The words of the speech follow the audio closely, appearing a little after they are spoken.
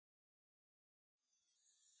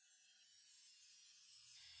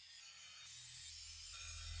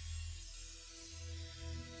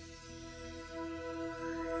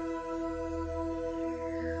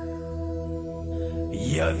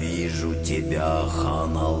Я вижу тебя,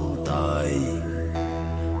 хан Алтай,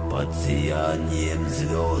 под сиянием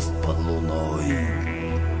звезд под луной.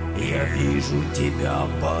 Я вижу тебя,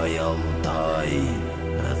 бай Алтай,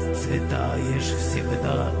 расцветаешь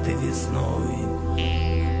всегда ты весной.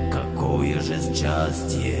 Какое же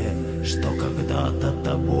счастье, что когда-то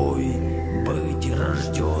тобой быть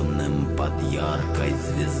рожденным под яркой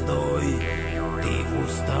звездой. Ты в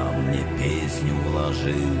уста мне песню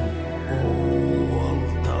вложил, о,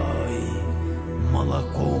 Алтай,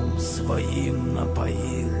 молоком своим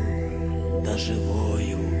напоил, да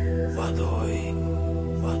живою водой,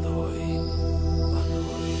 водой,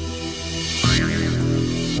 водой.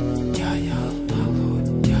 Дядя Алтай,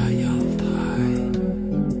 дядя Алтай,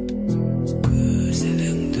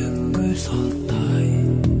 güzelinde güz Altai.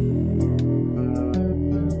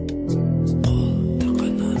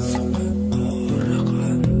 Қолтығына сұқып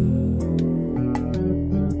қорған,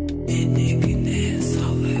 етегіне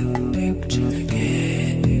салып бекчіліге,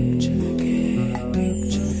 бекчіліге,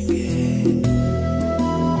 бекчіліге.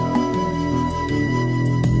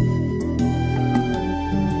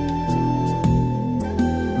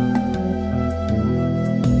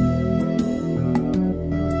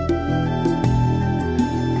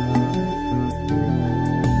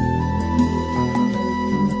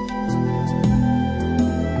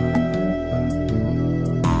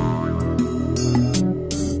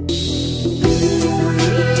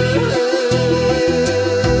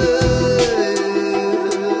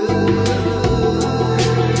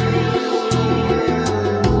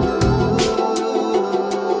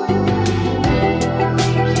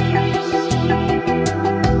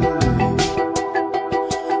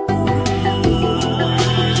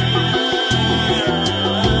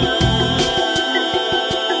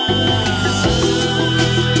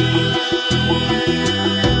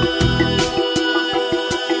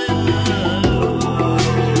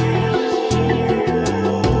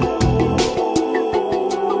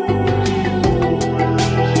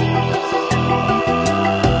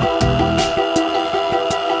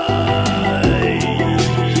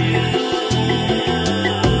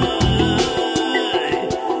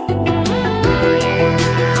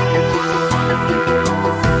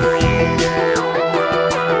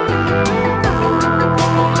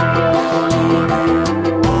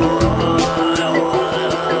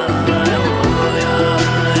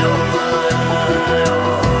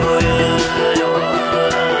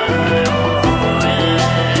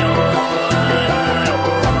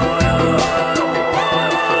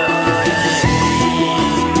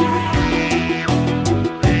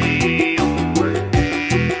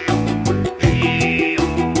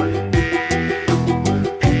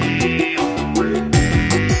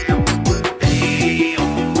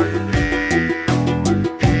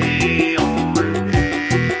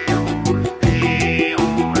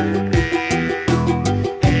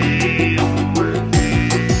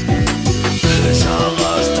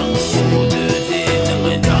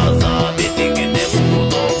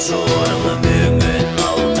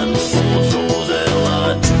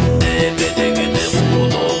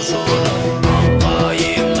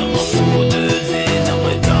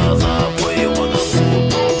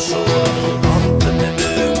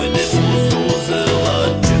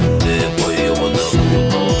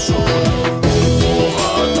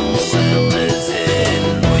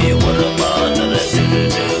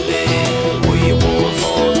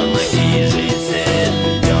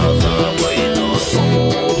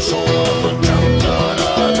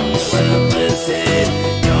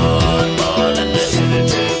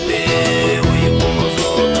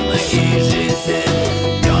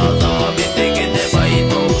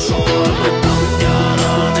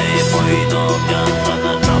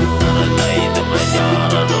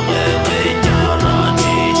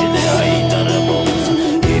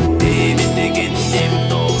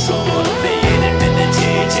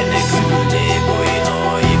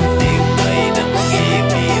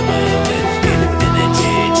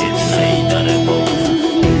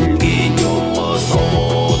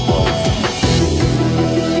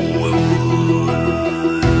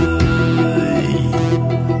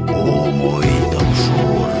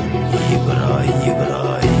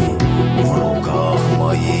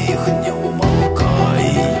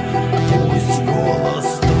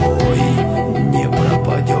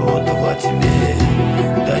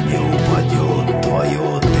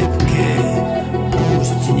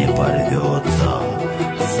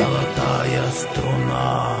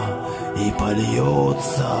 И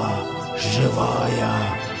польется живая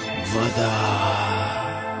вода.